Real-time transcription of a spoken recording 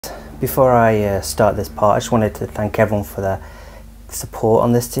Before I start this part, I just wanted to thank everyone for their support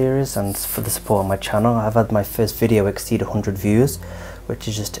on this series and for the support on my channel. I've had my first video exceed 100 views, which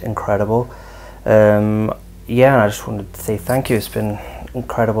is just incredible. Yeah, I just wanted to say thank you. It's been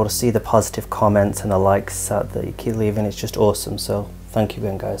incredible to see the positive comments and the likes that you keep leaving. It's just awesome, so thank you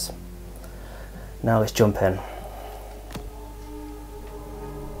again, guys. Now let's jump in.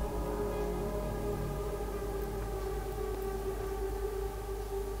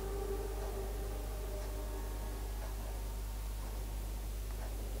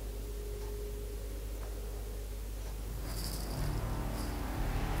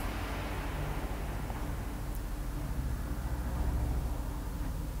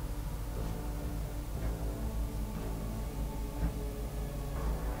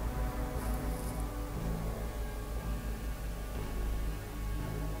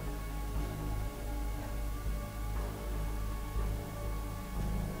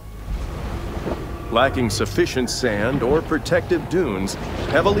 Lacking sufficient sand or protective dunes,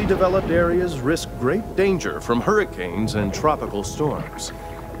 heavily developed areas risk great danger from hurricanes and tropical storms.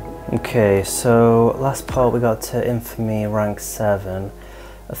 Okay, so last part we got to Infamy rank 7.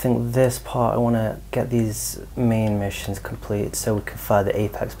 I think this part I want to get these main missions complete so we can fight the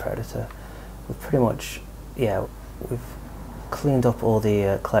Apex Predator. We've pretty much, yeah, we've cleaned up all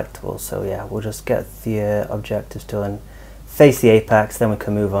the collectibles, so yeah, we'll just get the objectives done, face the Apex, then we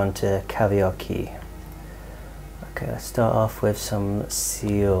can move on to Caviar Key. Okay, let's start off with some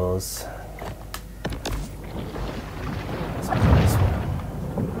seals.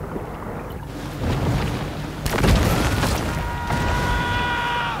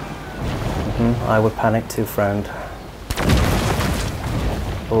 I would panic too, friend.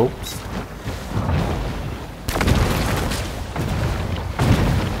 Oops.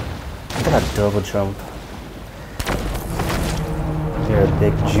 Look at that double jump. You're a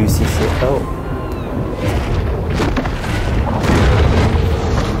big juicy seal. Oh.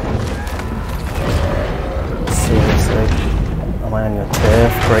 Seriously. Am I on your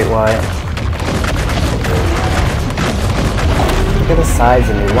turf, Great White? Look at the size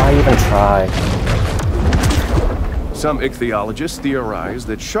of me. Why even try? Some ichthyologists theorize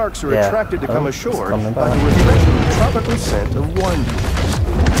that sharks are attracted to come ashore by the back. refreshing tropical scent of wine.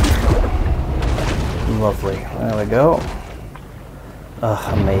 Lovely. There we go.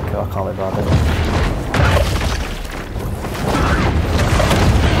 Ugh, a maker. I can't be bothered.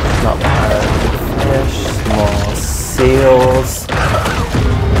 Not bad. Fish, more seals.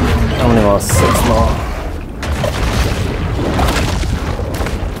 How many more? 6 more.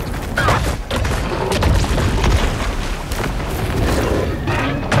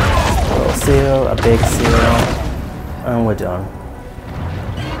 Seal, a big seal, and we're done.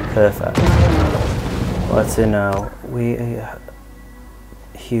 Perfect. Let's see now. We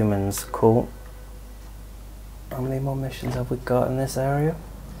humans, cool. How many more missions have we got in this area?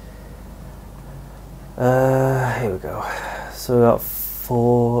 Here we go. So we got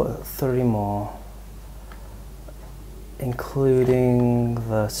 3 more, including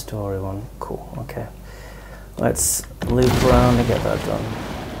the story one. Cool. Okay. Let's loop around and get that done.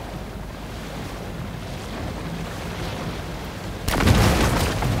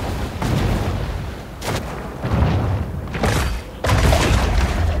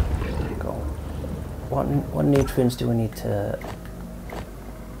 What nutrients do we need to...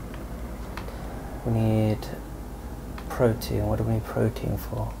 We need protein. What do we need protein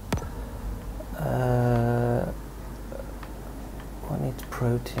for? What needs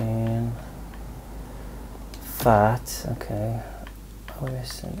protein? Fat, okay. What are we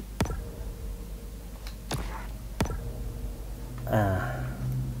missing?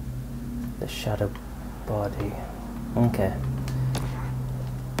 The shadow body. Okay.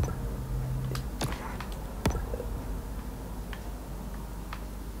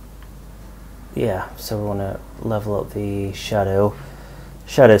 Yeah, so we want to level up the shadow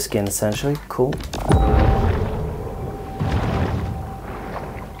skin essentially. Cool.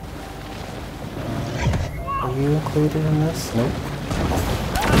 Are you included in this? Nope.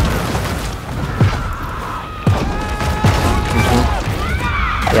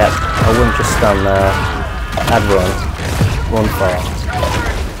 Yeah, I wouldn't just stand there. I'd run far.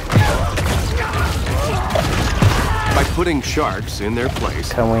 By putting sharks in their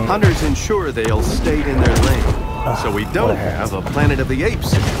place, hunters ensure they'll stay in their lane, so we don't have a Planet of the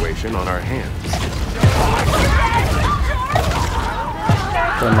Apes situation on our hands.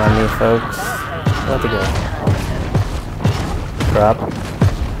 Don't mind me, folks. Let it go. Grab.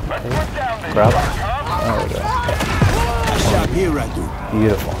 Okay. Grab. There we go. Here I do.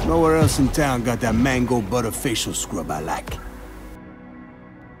 Beautiful. Nowhere else in town got that mango butter facial scrub I like.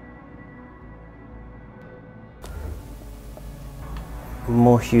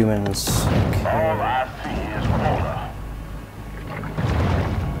 More humans. Okay.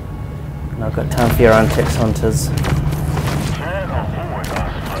 Now I've got time for your antics, hunters.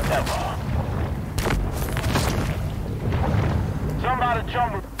 Somebody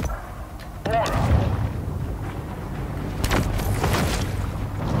jump water.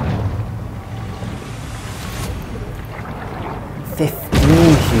 15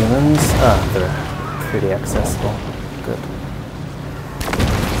 humans. Ah, they're pretty accessible. Good.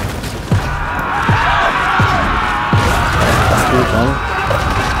 That's good one.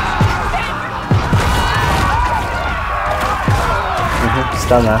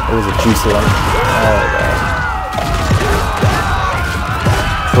 Stun that. It was a juicy one. There we go.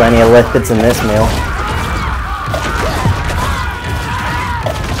 Plenty of lipids in this meal.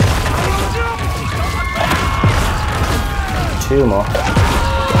 Two more.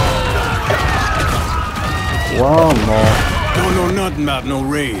 One more. Don't know nothing about no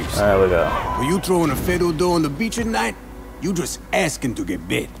raves. There we go. Were you throwing a fatal door on the beach at night? You just asking to get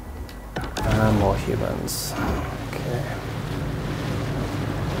bit. And more humans. Okay.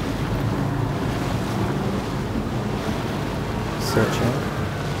 Searching.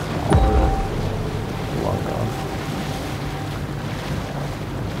 Long gone.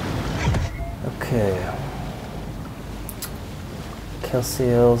 Okay. Kill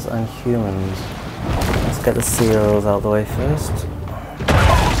seals and humans. Let's get the seals out of the way first.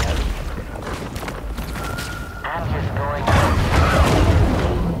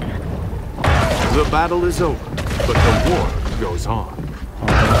 The battle is over, but the war goes on.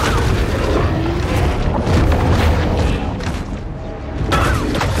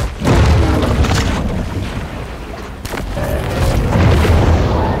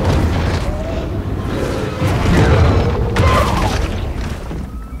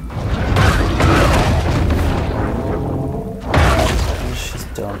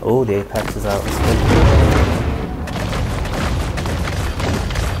 Oh, the apex is out.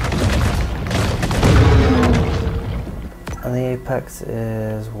 And the apex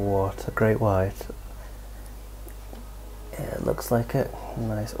is what? A great white. Yeah, it looks like it.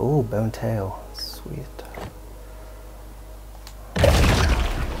 Nice. Oh, bone tail. Sweet.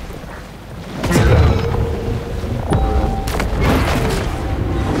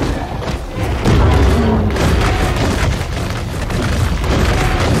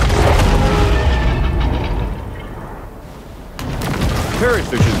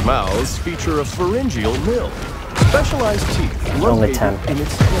 Parrotfish's mouths feature a pharyngeal mill, specialized teeth Only located 10. in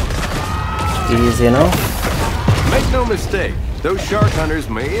its skin. Easy enough. Make no mistake, those shark hunters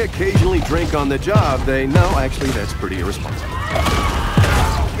may occasionally drink on the job. They know, actually, that's pretty irresponsible.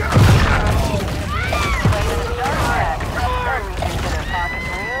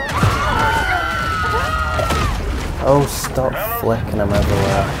 Oh, stop flicking them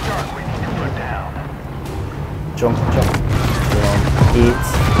everywhere. Jump, jump. Eat.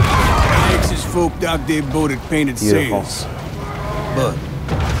 Texas folk out there boated painted Beautiful. sails. But,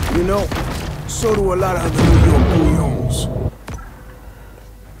 you know, so do a lot of other New York bouillons.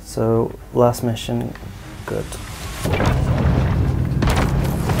 So, last mission, good.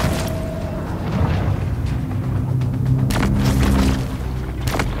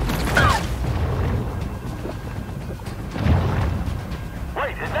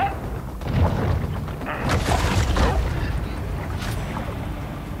 Wait, is that?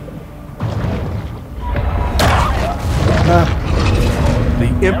 The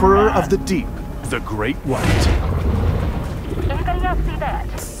Emperor of the Deep, the Great White. Anybody else see that?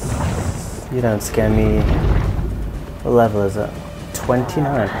 You don't scare me. What level is it?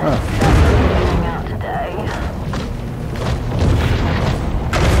 29. Huh. Out today.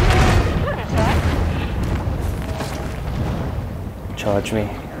 What is that? Charge me.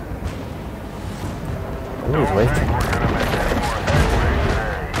 Ooh, he's waiting.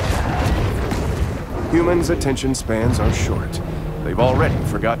 Humans' attention spans are short. They've already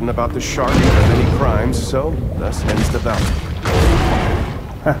forgotten about the shark and their many crimes, so thus ends the bounty.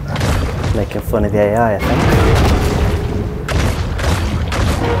 Making fun of the AI, I think.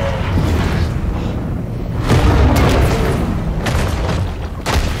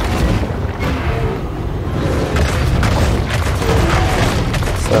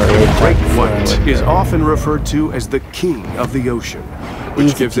 Sorry, Great White is often referred to as the king of the ocean,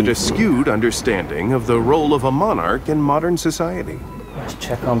 which gives it a skewed understanding of the role of a monarch in modern society. Let's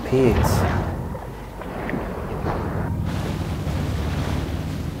check on pigs.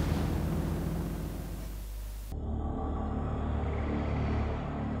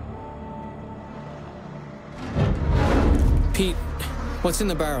 Pete, what's in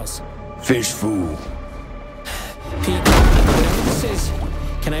the barrels? Fish food. Pete, this is,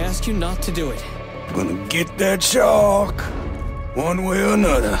 can I ask you not to do it? Gonna get that shark, one way or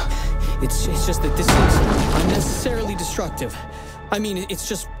another. It's just that this is unnecessarily destructive. I mean, it's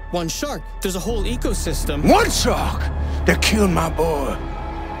just one shark. There's a whole ecosystem. One shark that killed my boy.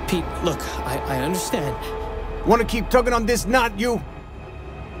 Pete, look, I understand. Wanna keep tugging on this knot, you?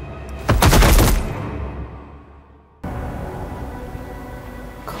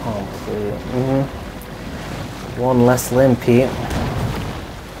 Complete. One less limb, Pete. I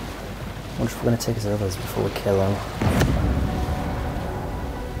wonder if we're going to take his others before we kill him.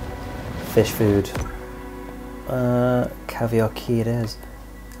 Fish food. Caviar Key it is.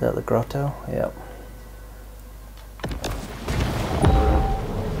 Is that the grotto? Yep.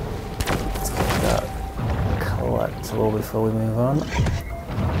 Let's get that collectible before we move on.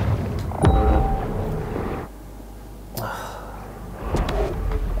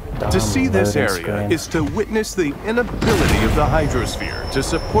 To see this area is to witness the inability of the hydrosphere to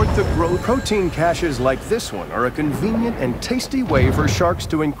support the growth. Protein caches like this one are a convenient and tasty way for sharks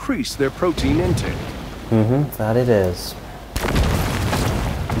to increase their protein intake. That it is.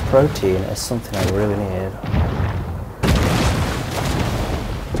 Protein is something I really need.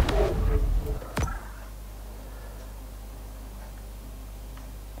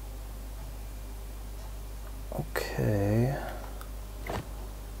 Okay.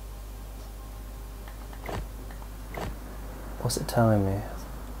 What's it telling me?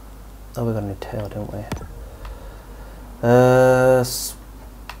 Oh, we got a new tail, didn't we?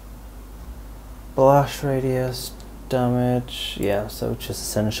 Splash radius, damage. Yeah, so it's just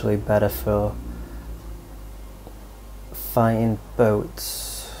essentially better for fighting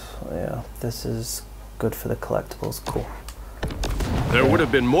boats. Yeah, this is good for the collectibles. Cool. There would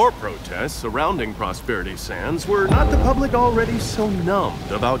have been more protests surrounding Prosperity Sands were not the public already so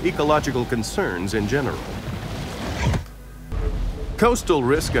numbed about ecological concerns in general. Coastal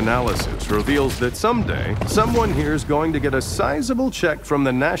risk analysis reveals that someday, someone here is going to get a sizable check from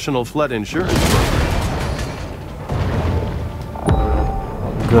the National Flood Insurance Program.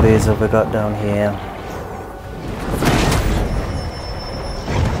 What goodies have we got down here?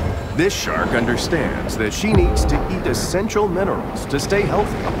 This shark understands that she needs to eat essential minerals to stay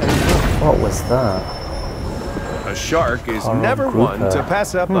healthy and healthy. What was that? A shark is never one to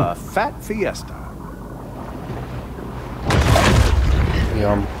pass up a fat fiesta.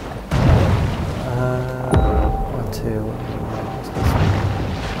 Yum. One, two.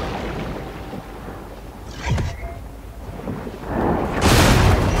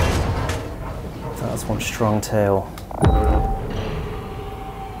 That's one strong tail.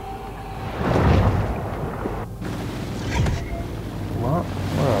 What?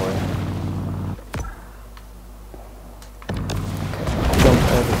 Where are we? Okay, jump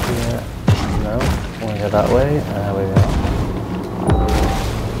over here. No, I want to go that way. There we go.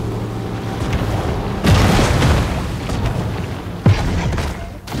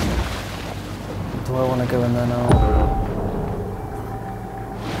 Do I want to go in there now?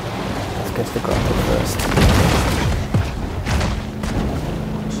 Let's get to the grotto first.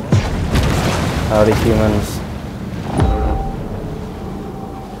 Howdy, humans.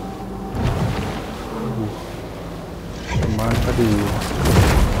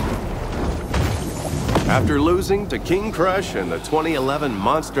 After losing to King Crush in the 2011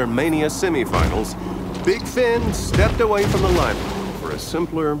 Monster Mania semifinals, Big Finn stepped away from the limelight for a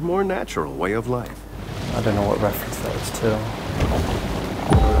simpler, more natural way of life. I don't know what reference that is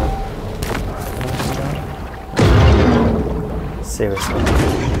to. Seriously.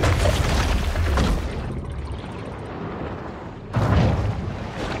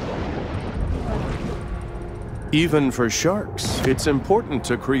 Even for sharks, it's important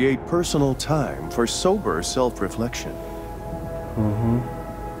to create personal time for sober self-reflection.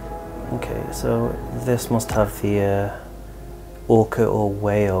 Okay, so this must have the orca or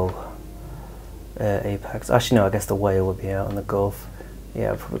whale apex. Actually, no, I guess the whale would be out in the Gulf.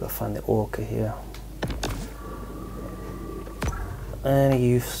 Yeah, I've probably got to find the orca here. Any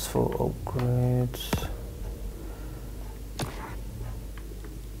useful upgrades?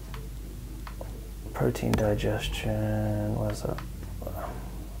 Protein digestion, where's that?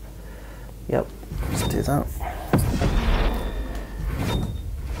 Yep, let's do that.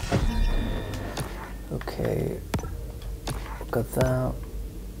 Okay, got that.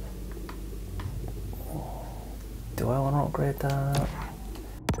 Do I want to upgrade that?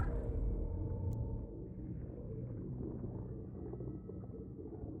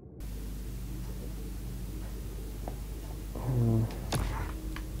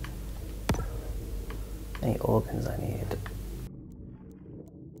 Any organs I need?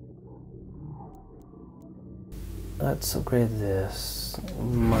 let's upgrade this.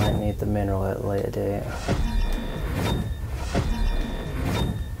 Might need the mineral at a later date.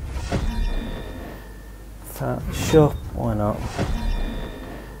 Sure, why not?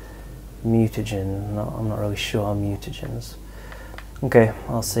 Mutagen, no, I'm not really sure on mutagens. Okay,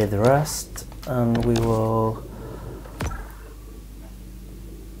 I'll save the rest, and we will,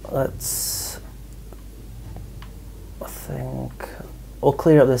 let's, I think, we'll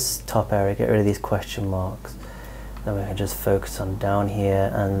clear up this top area, get rid of these question marks, then we can just focus on down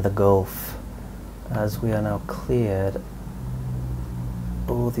here and the Gulf, as we are now cleared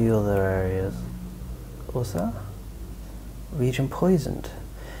all the other areas. What's that? Region poisoned.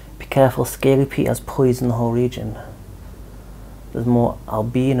 Be careful, Scaly Pete has poisoned the whole region. There's more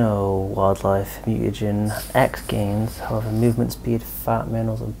albino wildlife, mutagen X gains, however movement speed, fat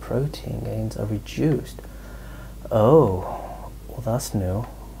minerals and protein gains are reduced. Oh, well that's new.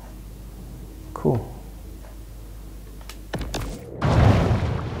 Cool.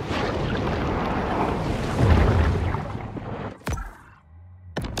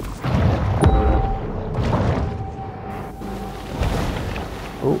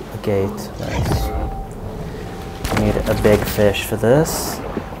 Oh, a gate, nice. Need a big fish for this.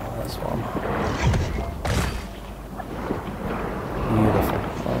 This one. Beautiful.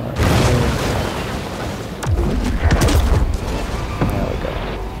 There we go.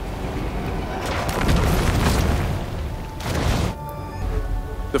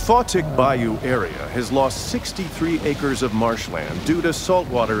 The Fawtick Bayou area has lost 63 acres of marshland due to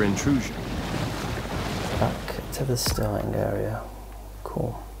saltwater intrusion. Back to the Sterling area.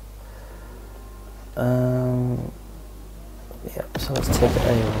 Cool. Yep, so let's take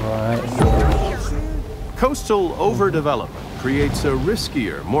a right here. Coastal overdevelopment creates a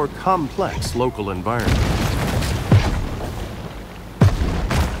riskier, more complex local environment.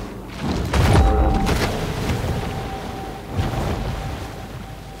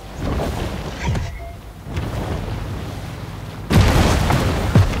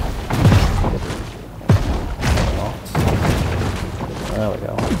 There we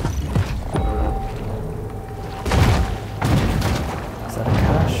go. Is that a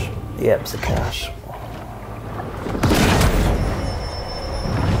cache? Yep, it's a cache.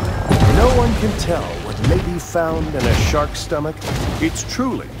 No one can tell what may be found in a shark's stomach. It's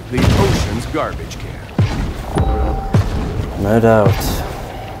truly the ocean's garbage can. No doubt.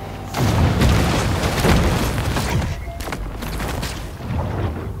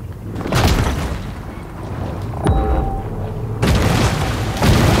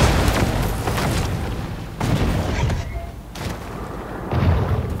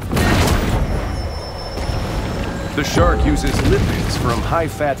 The shark uses lipids from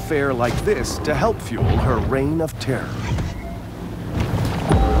high-fat fare like this to help fuel her reign of terror.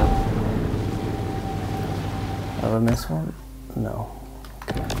 Have I missed one? No.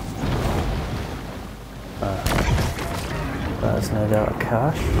 Okay. That is no doubt a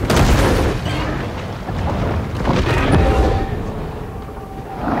cache.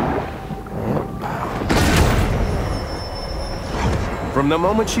 Yep. From the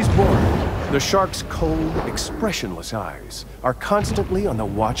moment she's born, the shark's cold, expressionless eyes are constantly on the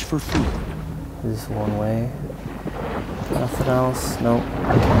watch for food. This is one way. Nothing else? Nope.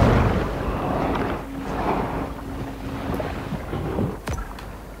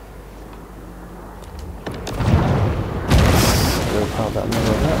 We'll pop that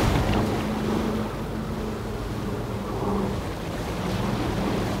middle of that.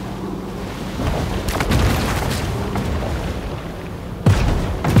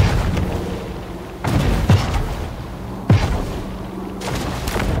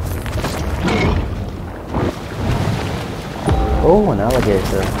 Oh, an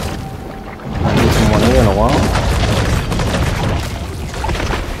alligator. Not using one here in a while.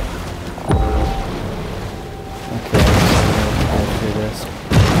 Okay, I'll do this.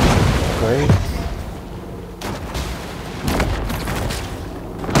 Great.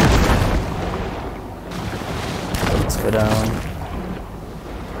 Let's go down.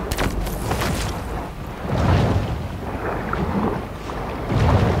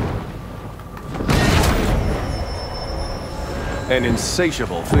 An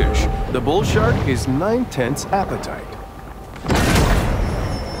insatiable fish, the bull shark is 9/10 appetite.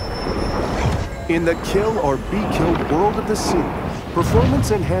 In the kill or be killed world of the sea,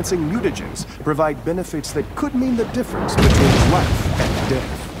 performance-enhancing mutagens provide benefits that could mean the difference between life and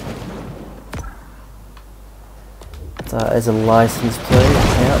death. That is a license plate,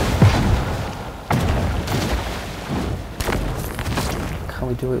 yep. Can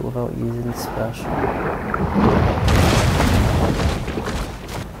we do it without using special?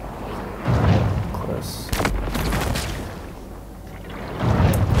 Close.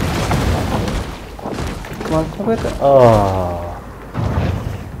 Come on, come on. Oh.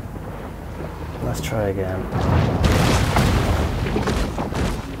 Let's try again.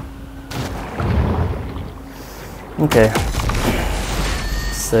 Okay.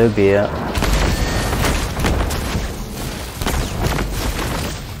 So be it.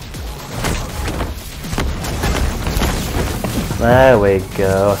 There we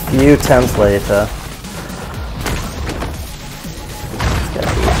go. A few attempts later. Let's get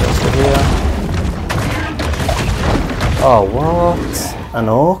these over here. Oh, what? An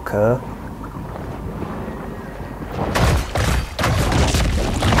orca?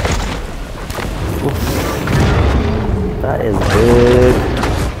 Oof. That is big.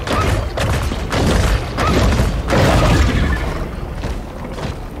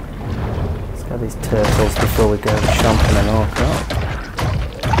 Let's get these turtles before we go chomping an orca up.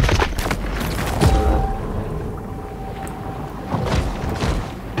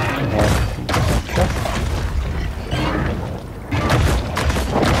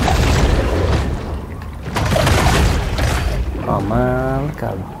 Oh man, look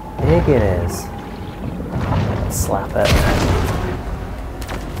how big it is. Slap it.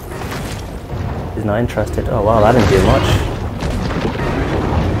 He's not interested. Oh wow, that didn't do much.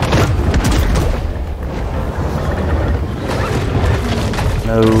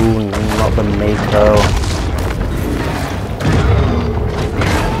 No, not the Mako.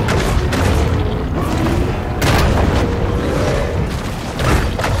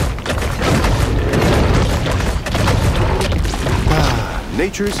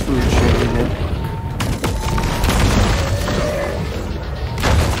 Nature's food chain network.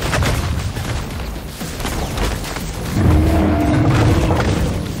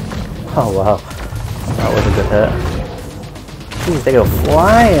 Oh wow, that was a good hit. Jeez, they go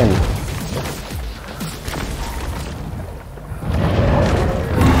flying!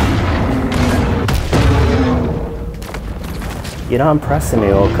 You're not impressing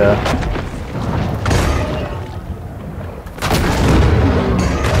me, Orca.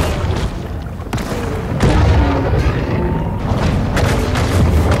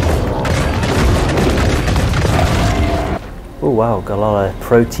 Oh wow, got a lot of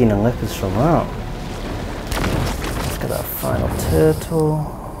protein and lipids from that. Let's get that final turtle.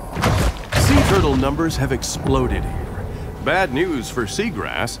 Sea turtle numbers have exploded here. Bad news for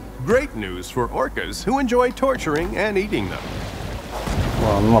seagrass, great news for orcas who enjoy torturing and eating them.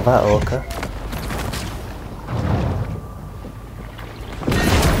 Well, not that orca.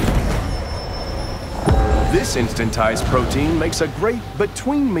 This instantized protein makes a great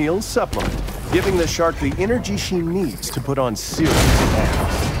between meals supplement, giving the shark the energy she needs to put on serious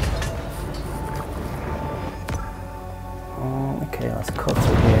pounds. Okay, let's cut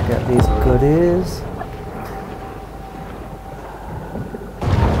through here, get these goodies.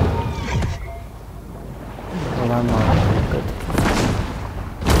 Well, I'm not good.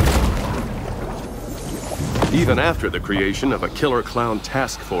 Even after the creation of a killer clown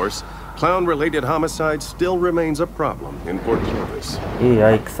task force, clown-related homicide still remains a problem in Port Clovis.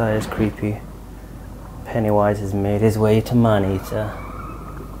 Yikes, that is creepy. Pennywise has made his way to Maneater.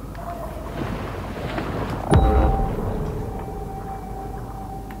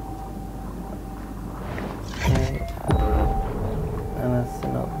 Okay.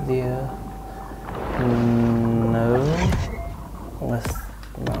 Anything up there? No. Unless,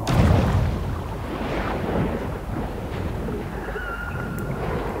 no.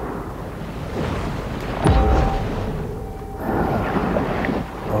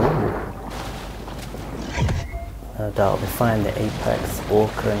 No doubt we'll find the apex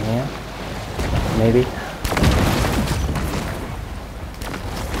orca in here. Maybe.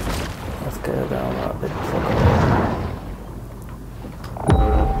 Let's go down that bit.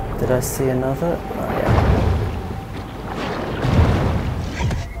 Did I see another? Oh yeah.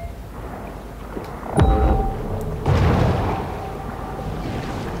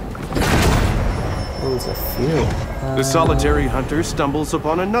 Oh, there's a few. The solitary hunter stumbles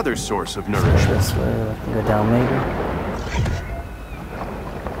upon another source of nourishment. This way, I can go down maybe.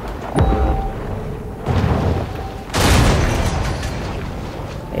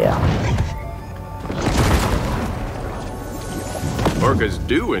 Yeah. Orcas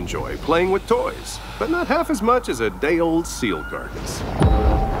do enjoy playing with toys, but not half as much as a day-old seal carcass.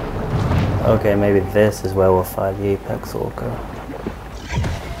 Okay, maybe this is where we'll find the apex orca.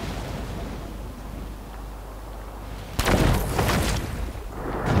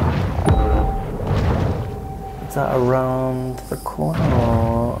 Is that around the corner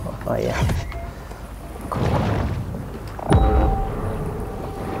or... oh yeah. Cool.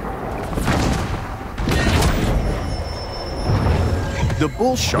 The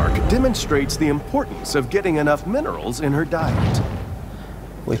bull shark demonstrates the importance of getting enough minerals in her diet.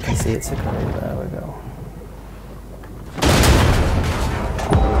 We can see it's a grave. There we go.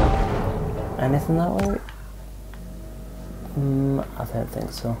 Anything that way? I don't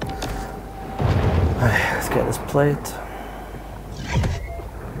think so. Alright, let's get this plate.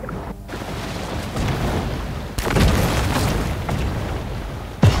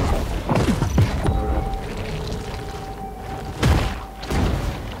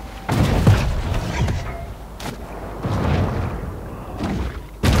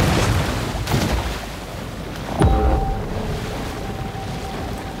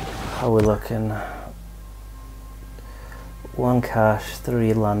 How are we looking? 1 cache,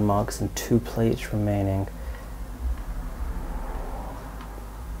 3 landmarks, and 2 plates remaining.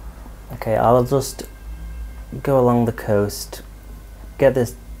 Okay, I'll just go along the coast, get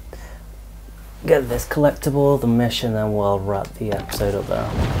this collectible, the mission, and we'll wrap the episode up there.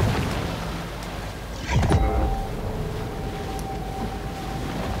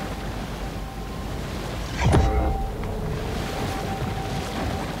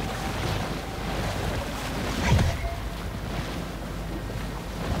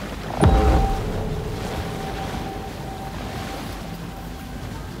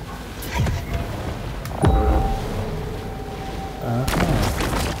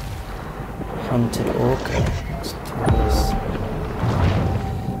 Hunted orca. Let's do this.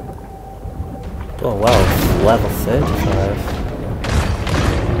 Oh wow, level 35.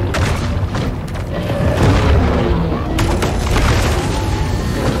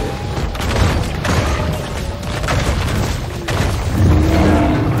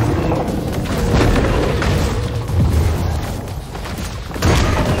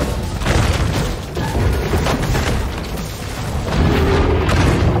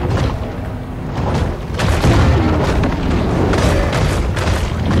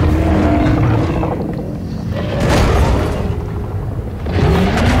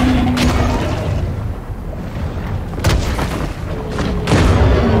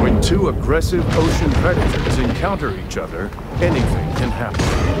 Two aggressive ocean predators encounter each other, anything can happen.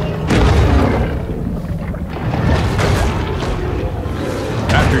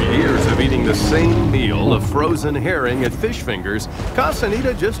 After years of eating the same meal of frozen herring at Fish Fingers,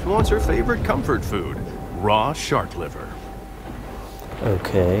 Casanita just wants her favorite comfort food, raw shark liver.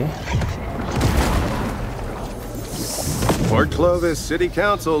 Okay. Port Clovis City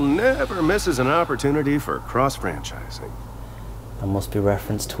Council never misses an opportunity for cross-franchising. That must be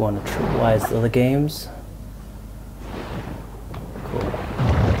reference to one of TriPollicis' other games. Cool.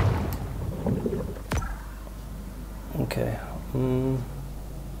 Okay.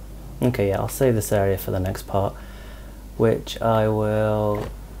 Okay, yeah, I'll save this area for the next part, which I will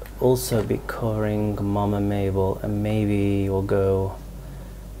also be covering Mama Mabel, and maybe we'll go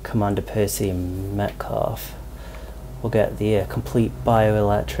Commander Percy Metcalf. We'll get the complete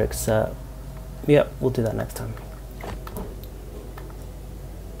bioelectric set. Yep, we'll do that next time.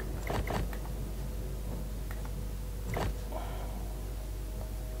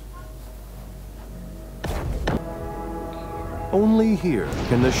 Only here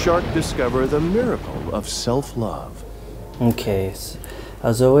can the shark discover the miracle of self-love. Okay, so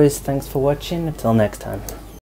as always, thanks for watching. Until next time.